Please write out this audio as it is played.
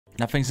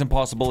Nothing's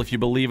impossible if you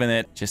believe in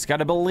it. Just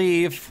gotta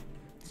believe.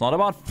 It's not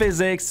about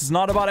physics. It's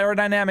not about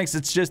aerodynamics.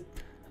 It's just...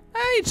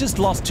 I just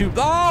lost two...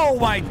 Oh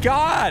my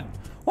god!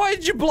 Why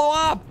did you blow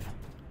up?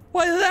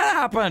 Why did that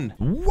happen?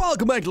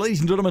 Welcome back, ladies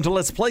and gentlemen, to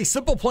Let's Play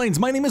SimplePlanes.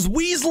 My name is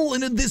Weasel,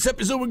 and in this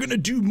episode, we're gonna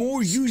do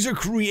more user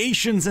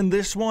creations, and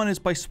this one is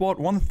by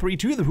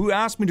SWAT132, who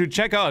asked me to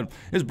check out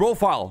his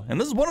profile.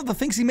 And this is one of the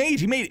things he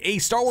made. He made a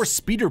Star Wars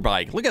speeder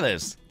bike. Look at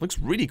this. Looks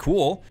really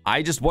cool.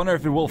 I just wonder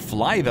if it will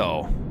fly,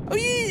 though. Oh,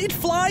 yeah, it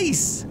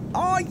flies.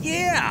 Oh,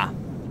 yeah.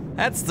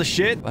 That's the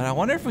shit. But I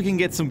wonder if we can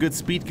get some good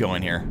speed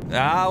going here.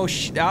 Oh,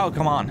 oh,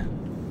 come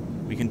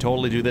on. We can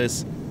totally do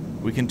this.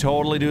 We can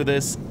totally do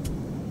this.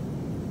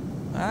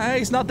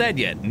 He's not dead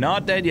yet.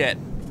 Not dead yet.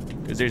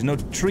 Because there's no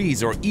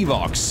trees or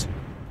Evox.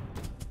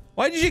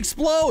 Why did you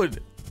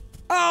explode?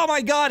 Oh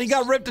my god, he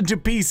got ripped into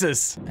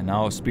pieces. And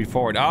now speed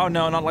forward. Oh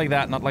no, not like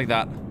that. Not like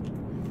that.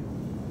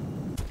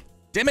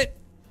 Damn it.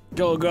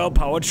 Go, go,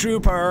 power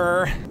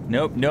trooper.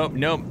 Nope, nope,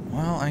 nope.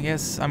 Well, I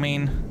guess, I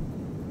mean...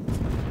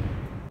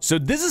 So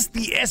this is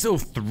the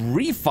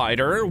SO3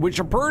 fighter, which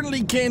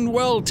apparently can,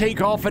 well, take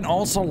off and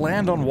also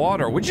land on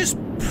water, which is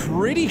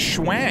pretty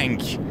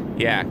schwank.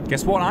 Yeah,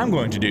 guess what I'm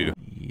going to do?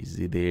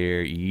 Easy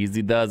there,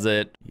 easy does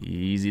it.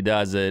 Easy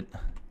does it.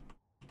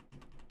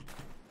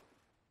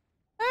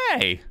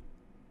 Hey!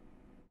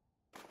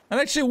 That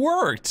actually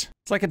worked.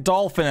 It's like a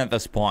dolphin at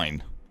this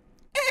point.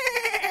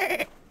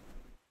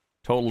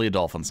 Totally a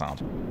dolphin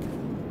sound.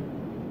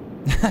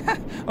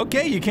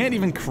 Okay, you can't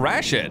even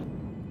crash it.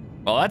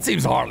 Well, that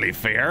seems hardly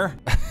fair.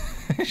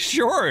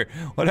 Sure,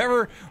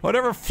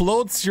 whatever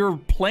floats your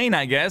plane,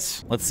 I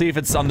guess. Let's see if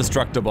it's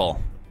indestructible.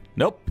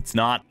 Nope, it's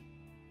not.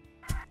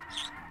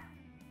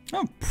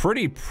 Oh,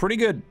 pretty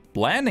good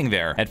landing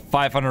there at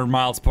 500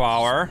 miles per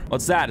hour.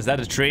 What's that? Is that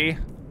a tree?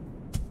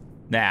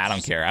 Nah, I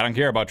don't care. I don't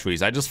care about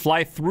trees. I just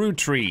fly through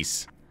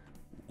trees.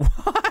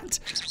 What?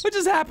 What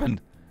just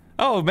happened?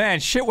 Oh man,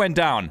 shit went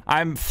down.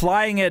 I'm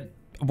flying at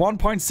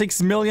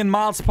 1.6 million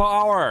miles per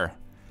hour.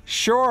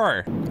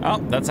 Sure. Oh,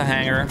 that's a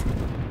hangar.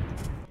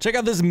 Check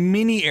out this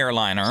mini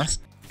airliner.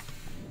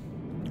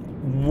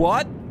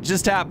 What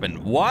just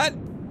happened? What?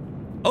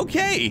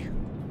 Okay.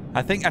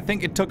 I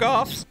think it took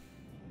off.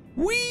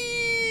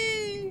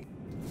 Whee!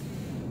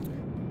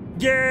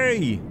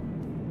 Yay!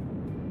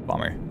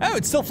 Bummer. Oh,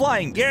 it's still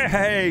flying.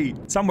 Yay!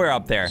 Somewhere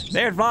up there.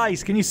 There it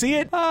flies. Can you see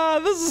it?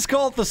 This is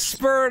called the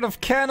Spirit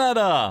of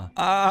Canada.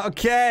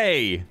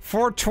 Okay.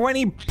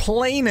 420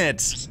 plane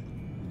it.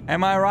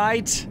 Am I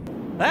right?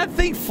 That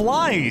thing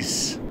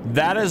flies.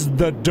 That is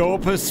the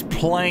dopest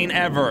plane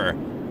ever.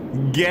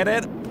 Get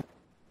it?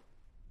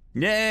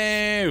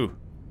 No.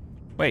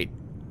 Wait.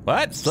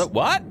 What? So,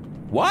 what?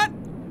 What?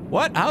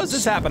 What? How is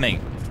this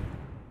happening?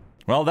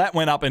 Well, that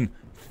went up in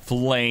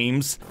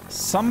flames.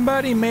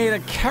 Somebody made a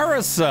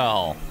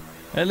carousel.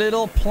 A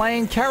little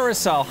plane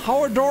carousel.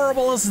 How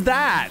adorable is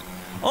that?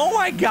 Oh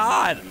my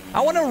god.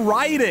 I want to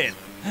ride it.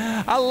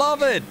 I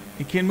love it.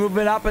 You can move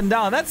it up and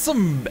down. That's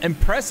some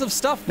impressive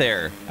stuff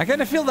there. I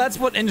kind of feel that's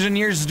what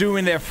engineers do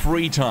in their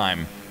free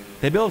time.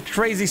 They build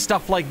crazy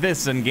stuff like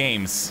this in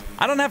games.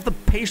 I don't have the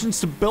patience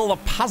to build a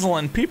puzzle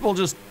and people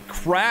just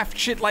craft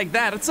shit like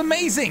that. It's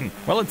amazing.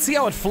 Well, let's see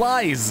how it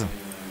flies.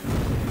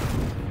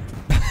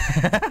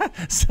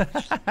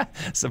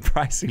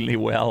 Surprisingly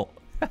well.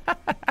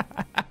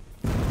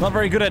 Not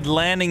very good at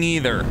landing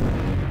either.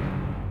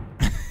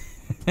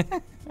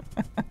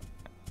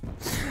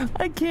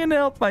 I can't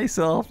help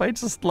myself. I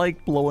just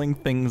like blowing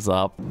things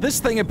up. This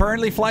thing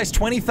apparently flies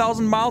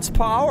 20,000 miles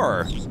per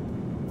hour.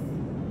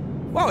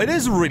 Wow, it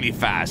is really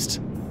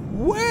fast.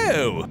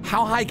 Whoa!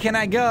 How high can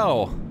I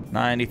go?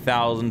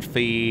 90,000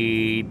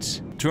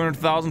 feet.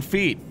 200,000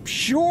 feet.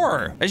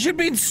 Sure. I should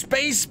be in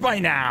space by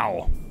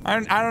now. I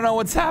don't know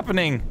what's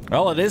happening.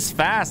 Well, it is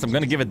fast. I'm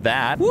gonna give it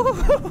that.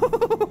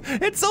 Woo-hoo-hoo-hoo-hoo.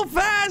 It's so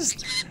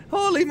fast.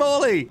 Holy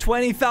moly.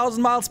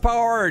 20,000 miles per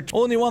hour.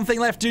 Only one thing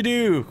left to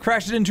do.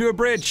 Crash it into a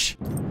bridge.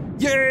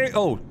 Yay.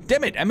 Oh,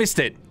 damn it. I missed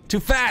it. Too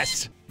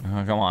fast.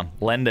 Oh, come on.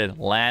 Landed.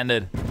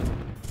 Landed.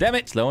 Damn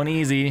it. Slow and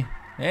easy.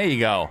 There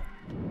you go.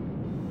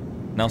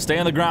 Now stay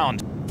on the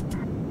ground.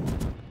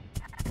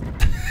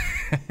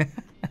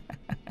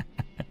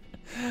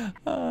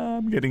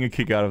 I'm getting a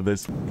kick out of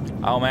this.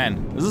 Oh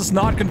man, this is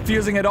not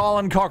confusing at all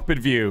in cockpit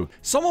view.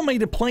 Someone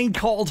made a plane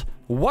called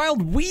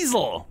Wild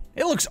Weasel.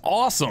 It looks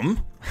awesome.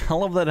 I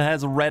love that it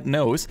has a red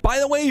nose. By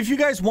the way, if you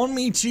guys want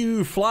me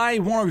to fly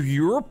one of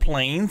your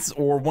planes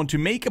or want to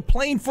make a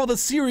plane for the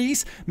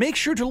series, make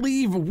sure to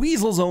leave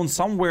WeaselZone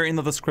somewhere in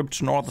the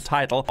description or the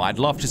title. I'd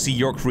love to see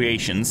your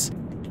creations.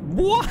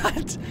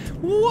 What?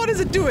 What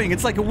is it doing?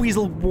 It's like a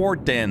weasel war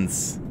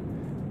dance.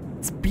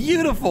 It's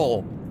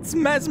beautiful. It's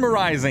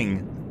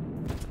mesmerizing.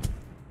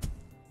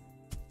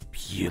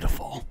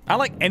 Beautiful. I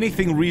like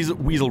anything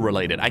weasel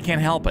related. I can't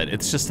help it.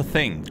 It's just a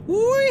thing.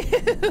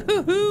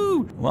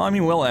 Well, I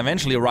mean, we'll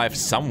eventually arrive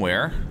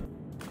somewhere.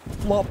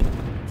 Flop.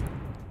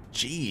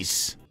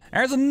 Jeez.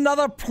 There's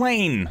another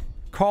plane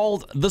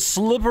called the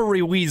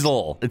Slippery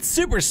Weasel. It's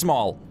super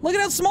small. Look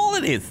at how small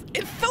it is.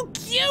 It's so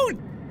cute.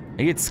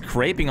 It's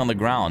scraping on the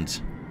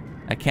ground.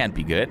 That can't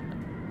be good.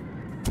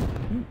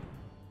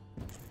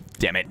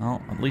 Damn it.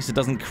 Oh, at least it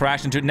doesn't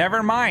crash into...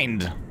 Never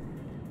mind.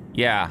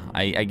 Yeah,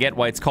 I get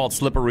why it's called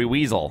Slippery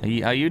Weasel.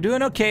 Are you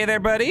doing okay there,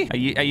 buddy?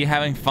 Are you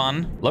having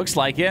fun? Looks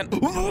like it.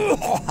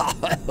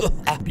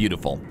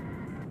 Beautiful.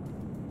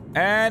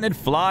 And it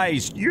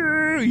flies.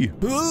 Yay!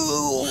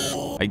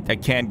 I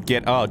can't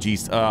get... Oh,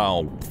 jeez.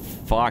 Oh,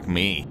 fuck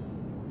me.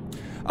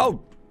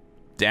 Oh,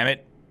 damn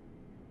it.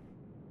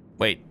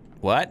 Wait,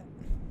 what?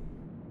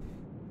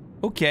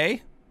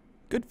 Okay.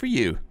 Good for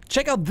you.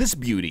 Check out this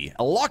beauty,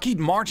 a Lockheed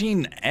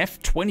Martin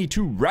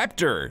F-22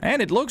 Raptor.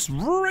 And it looks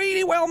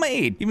really well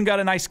made. Even got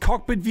a nice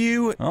cockpit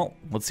view. Well,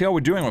 let's see how we're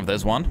doing with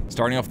this one.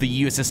 Starting off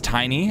the USS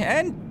Tiny,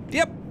 and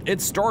yep,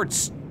 it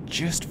starts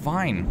just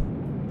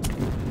fine.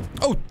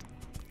 Oh,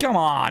 come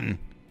on.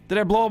 Did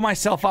I blow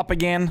myself up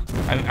again?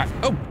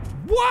 Oh,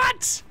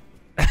 what?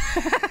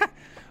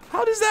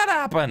 How does that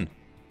happen?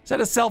 Is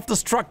that a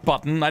self-destruct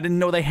button? I didn't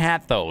know they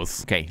had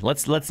those. Okay,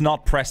 let's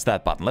not press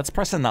that button. Let's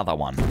press another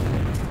one.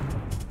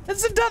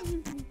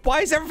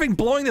 Why is everything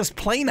blowing this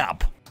plane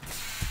up?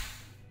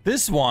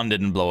 This one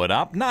didn't blow it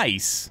up.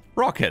 Nice.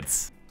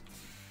 Rockets.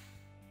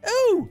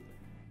 Ooh!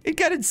 It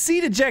got its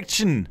seat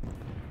ejection.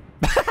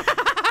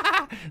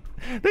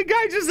 The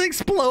guy just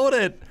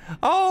exploded.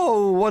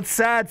 Oh, what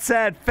sad,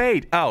 sad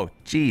fate. Oh,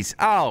 jeez.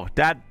 Oh,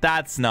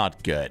 that's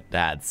not good.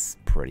 That's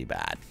pretty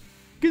bad.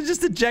 You can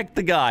just eject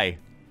the guy.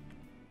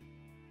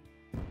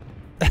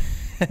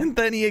 And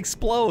then he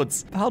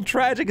explodes. How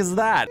tragic is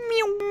that?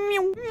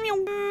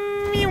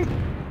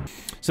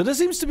 So this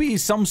seems to be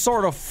some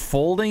sort of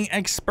folding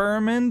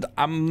experiment.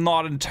 I'm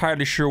not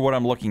entirely sure what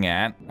I'm looking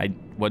at.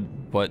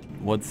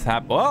 What's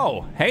happening?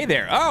 Oh, hey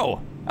there.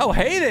 Oh,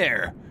 hey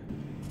there.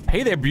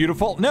 Hey there,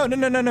 beautiful.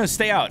 No.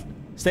 Stay out.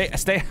 Stay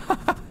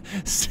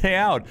stay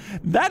out.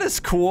 That is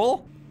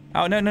cool.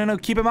 Oh, no.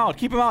 Keep him out.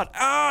 Keep him out.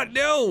 Oh,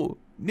 no.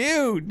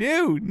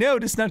 No.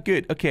 That's not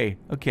good. Okay.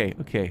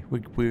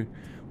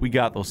 We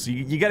got those. So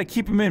you gotta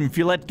keep them in. If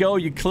you let go,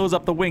 you close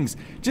up the wings.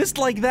 Just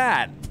like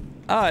that.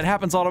 Oh, it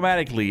happens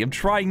automatically. I'm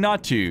trying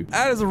not to.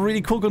 That is a really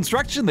cool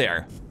construction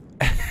there.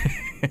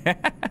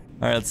 Alright,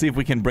 let's see if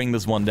we can bring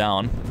this one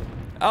down.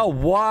 Oh,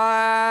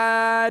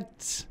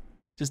 what?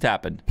 Just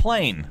happened.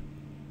 Plane.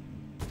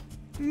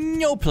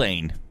 No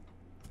plane.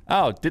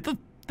 Oh, did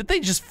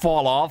they just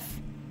fall off?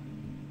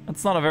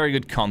 That's not a very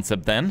good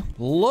concept then.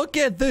 Look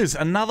at this,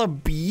 another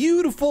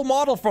beautiful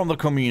model from the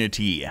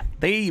community.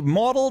 They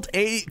modeled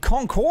a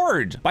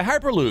Concorde by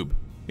Hyperloop.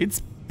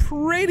 It's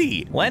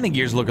pretty. Landing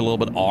gears look a little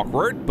bit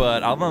awkward,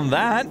 but other than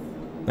that,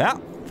 yeah,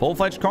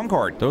 full-fledged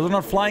Concorde. Those are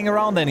not flying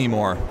around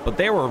anymore, but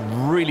they were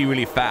really,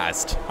 really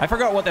fast. I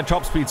forgot what their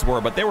top speeds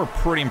were, but they were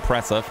pretty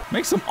impressive.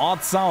 Make some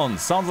odd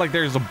sounds. Sounds like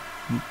there's a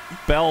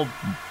bell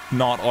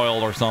not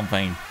oiled or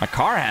something. My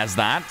car has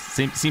that.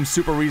 Seems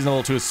super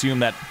reasonable to assume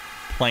that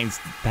planes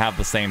have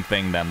the same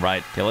thing then,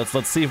 right? Okay,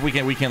 let's see if we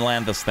can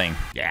land this thing.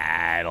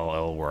 Yeah,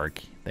 it'll work.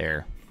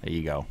 There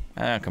you go.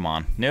 Come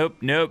on. Nope.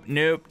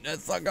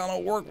 That's not gonna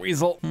work,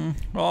 Weasel.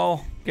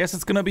 Well, guess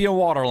it's gonna be a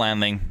water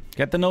landing.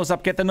 Get the nose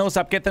up, get the nose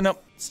up, get the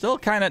nope. Still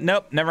kind of,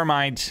 nope, never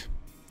mind.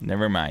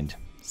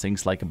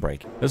 Sinks like a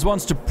brake. This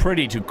one's too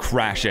pretty to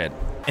crash it.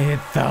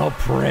 It's so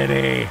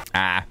pretty.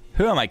 Ah,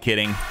 who am I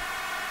kidding?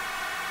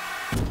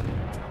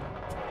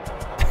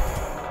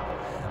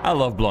 I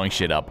love blowing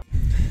shit up.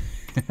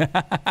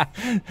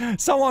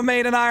 Someone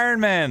made an Iron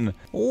Man.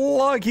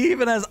 Look, he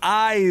even has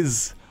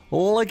eyes.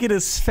 Look at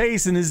his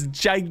face and his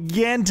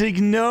gigantic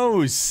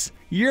nose.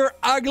 You're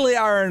ugly,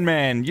 Iron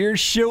Man. You're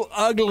so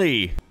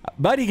ugly.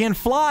 But he can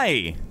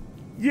fly.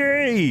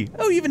 Yay.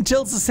 Oh, he even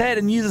tilts his head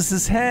and uses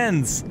his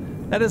hands.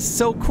 That is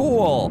so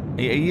cool.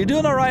 You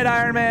doing all right,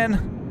 Iron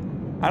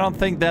Man? I don't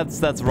think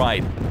that's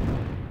right.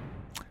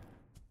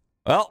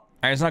 Well,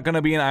 there's not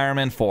gonna be an Iron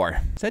Man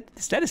 4.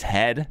 Is that his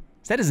head?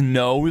 Is that his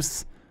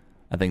nose?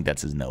 I think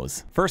that's his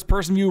nose. First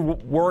person view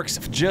works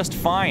just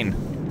fine.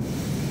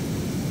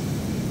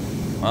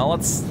 Well,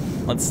 let's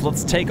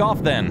take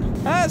off then.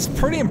 That's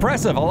pretty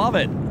impressive. I love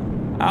it.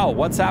 Oh,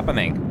 what's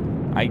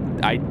happening? I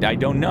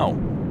don't know.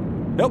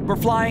 Nope, we're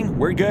flying.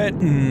 We're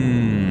good.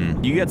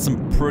 You get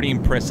some pretty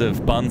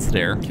impressive buns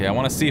there. Okay, I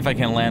want to see if I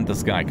can land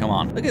this guy. Come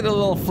on. Look at the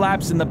little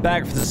flaps in the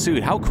back of the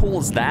suit. How cool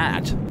is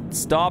that?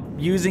 Stop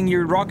using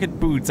your rocket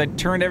boots. I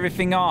turned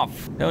everything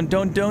off.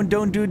 Don't.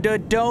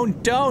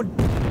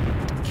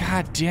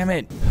 God damn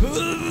it.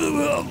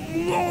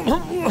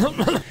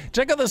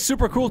 Check out this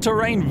super cool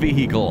terrain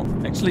vehicle.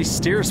 Actually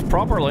steers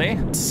properly.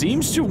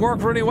 Seems to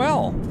work really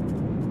well.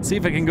 Let's see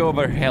if it can go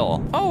over a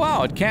hill. Oh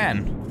wow, it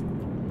can.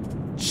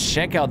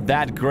 Check out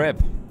that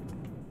grip.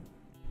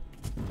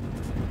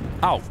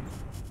 Oh.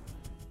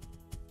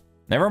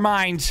 Never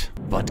mind.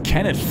 But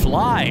can it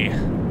fly?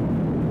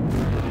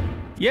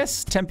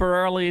 Yes,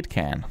 temporarily it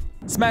can.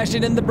 Smash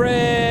it in the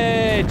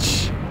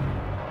bridge.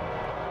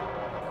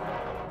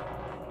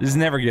 This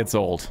never gets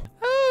old.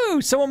 Oh,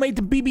 someone made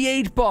the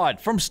BB-8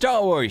 bot from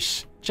Star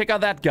Wars. Check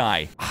out that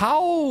guy.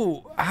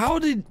 How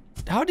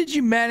did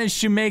you manage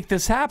to make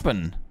this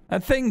happen?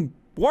 That thing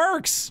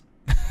works.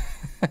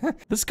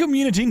 This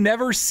community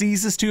never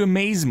ceases to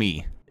amaze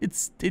me.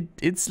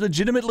 It's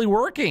legitimately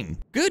working.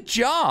 Good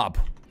job.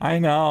 I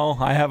know,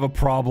 I have a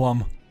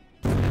problem.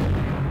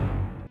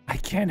 I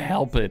can't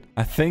help it.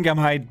 I think I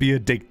might be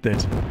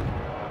addicted.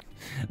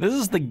 This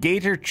is the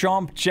Gator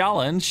Chomp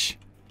Challenge.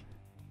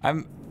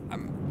 I'm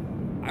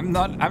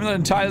not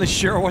entirely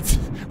sure what's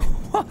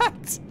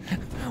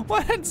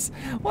what is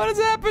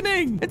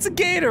happening? It's a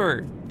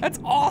gator. That's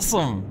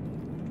awesome.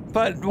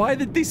 But why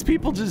did these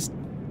people just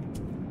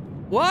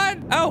what?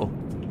 Oh,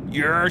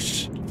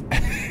 yes.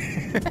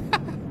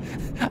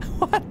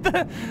 What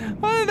the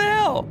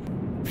hell?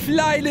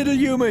 Fly, little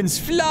humans,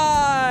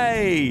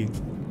 fly!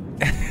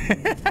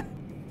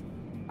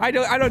 I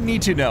don't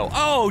need to know.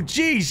 Oh,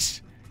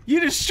 jeez. You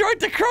destroyed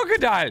the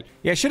crocodile.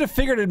 Yeah, I should have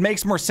figured it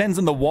makes more sense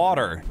in the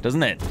water,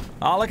 doesn't it?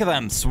 Oh, look at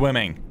them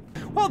swimming.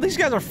 Well, these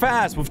guys are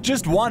fast with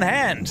just one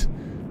hand.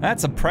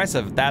 That's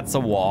impressive. That's a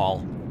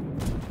wall.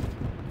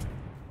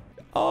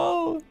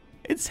 Oh,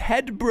 its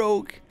head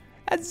broke.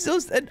 That's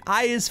just an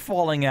eye is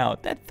falling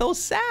out. That's so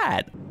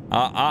sad.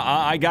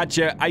 I got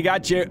you.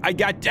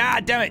 Ah,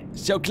 damn it.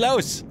 So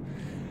close.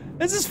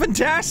 This is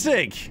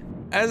fantastic.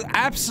 That's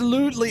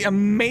absolutely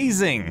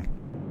amazing.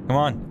 Come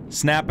on.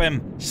 Snap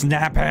him.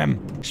 Snap him.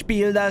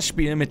 Spiel das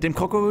Spiel mit dem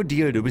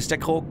Krokodil. Du bist der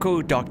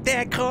Krokodok.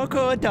 Der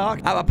Krokodok.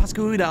 Aber pass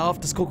gut auf.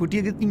 Das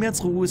Krokodil geht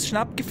niemals Ruhe. Es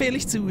schnappt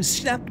gefährlich zu. Es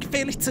schnappt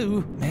gefährlich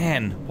zu.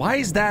 Man, why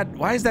is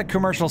that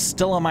commercial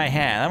still in my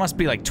hand? That must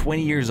be like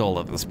 20 years old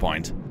at this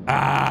point.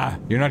 Ah,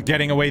 you're not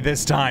getting away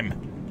this time.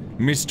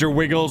 Mr.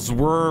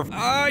 Wigglesworth.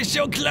 Oh,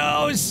 so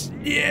close.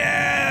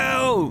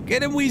 Yeah.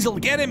 Get him, Weasel.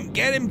 Get him.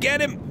 Get him.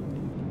 Get him.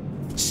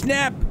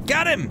 Snap.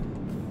 Got him.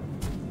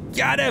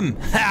 Got him.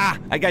 Ha.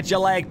 I got your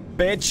leg,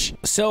 bitch.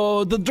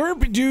 So the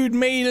derpy dude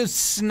made a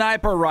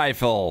sniper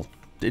rifle.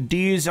 The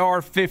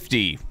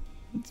DSR-50.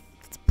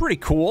 It's pretty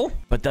cool.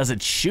 But does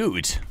it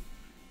shoot?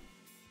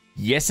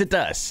 Yes, it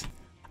does.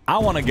 I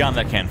want a gun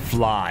that can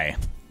fly.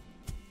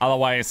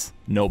 Otherwise,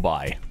 no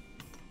buy.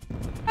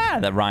 Ah,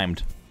 that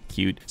rhymed.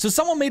 Cute. So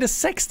someone made a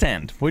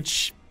sextant,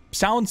 which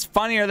sounds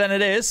funnier than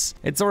it is.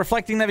 It's a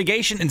reflecting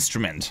navigation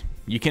instrument.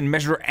 You can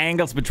measure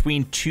angles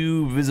between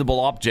two visible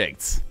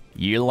objects.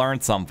 You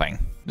learned something.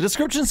 The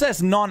description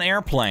says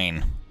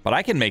non-airplane, but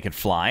I can make it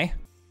fly.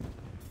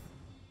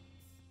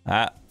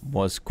 That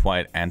was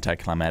quite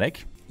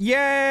anticlimactic.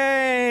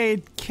 Yay!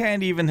 It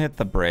can't even hit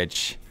the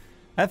bridge.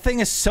 That thing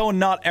is so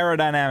not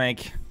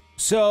aerodynamic.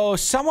 So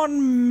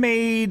someone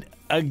made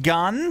a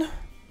gun.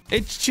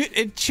 It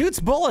shoots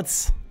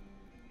bullets.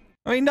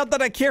 I mean, not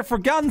that I care for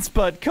guns,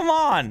 but come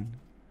on.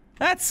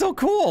 That's so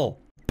cool.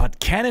 But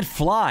can it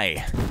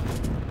fly?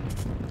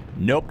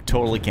 Nope,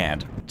 totally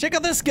can't. Check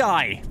out this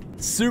guy.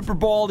 Super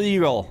bald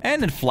eagle.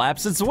 And it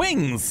flaps its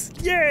wings.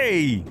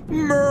 Yay!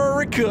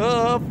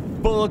 America!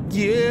 Fuck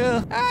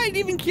yeah! It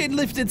even can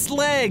lift its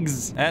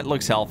legs. That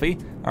looks healthy.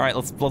 All right,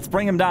 let's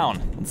bring him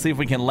down. Let's see if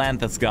we can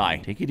land this guy.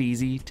 Take it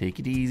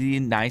easy,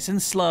 nice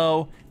and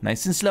slow.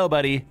 Nice and slow,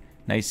 buddy.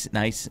 Nice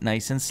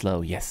and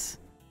slow, yes.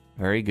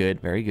 Very good,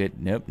 very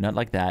good. Nope, not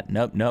like that.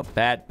 Nope,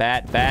 bad,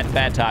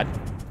 Todd.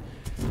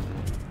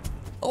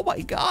 Oh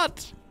my God.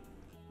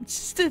 It's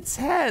just its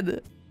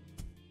head.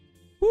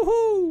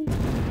 Woohoo!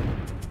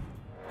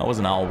 That was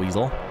an owl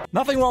weasel.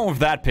 Nothing wrong with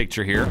that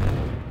picture here.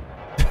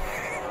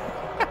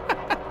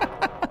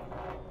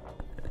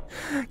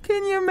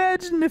 Can you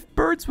imagine if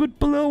birds would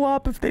blow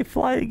up if they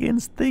fly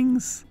against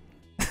things?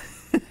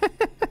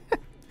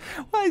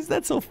 Why is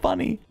that so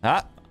funny?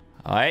 All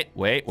right,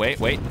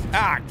 wait.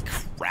 Ah,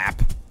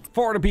 crap.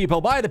 For the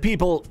people, by the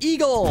people,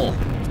 eagle.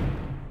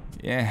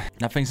 Yeah,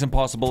 nothing's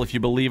impossible if you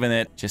believe in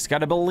it. Just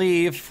gotta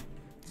believe.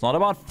 It's not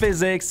about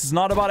physics. It's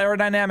not about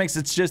aerodynamics.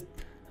 It's just,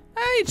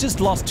 I just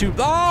lost two.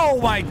 Oh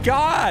my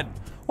God.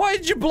 Why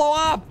did you blow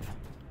up?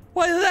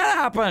 Why did that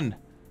happen?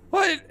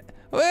 What?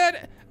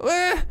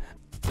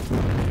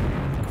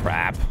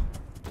 Crap.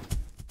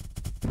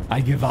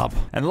 I give up.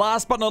 And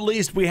last but not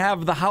least, we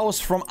have the house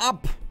from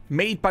Up,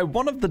 made by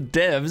one of the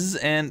devs,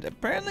 and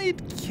apparently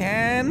it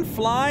can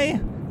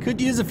fly. Could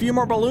use a few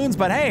more balloons,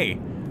 but hey,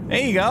 there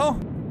you go.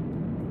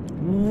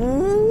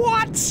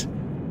 What?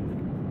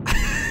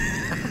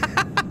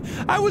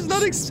 I was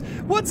not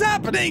what's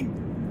happening?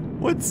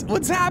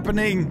 What's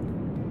happening?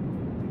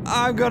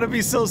 I'm gonna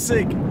be so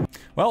sick.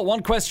 Well,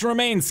 one question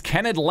remains.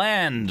 Can it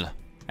land?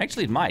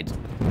 Actually, it might.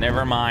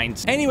 Never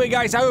mind. Anyway,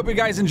 guys, I hope you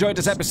guys enjoyed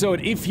this episode.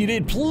 If you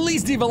did,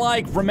 please leave a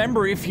like.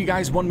 Remember, if you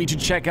guys want me to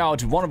check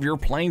out one of your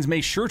planes,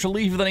 make sure to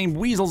leave the name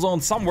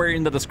WeaselZone somewhere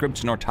in the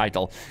description or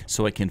title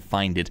so I can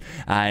find it.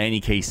 In any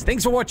case,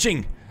 thanks for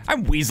watching.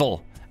 I'm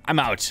Weasel. I'm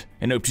out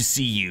and hope to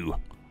see you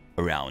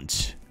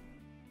around.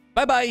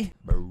 Bye-bye.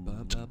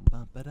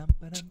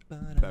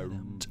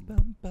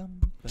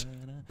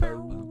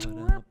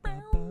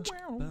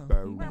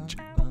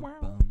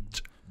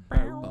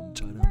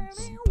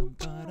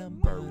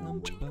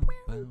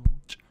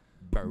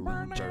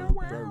 Bow,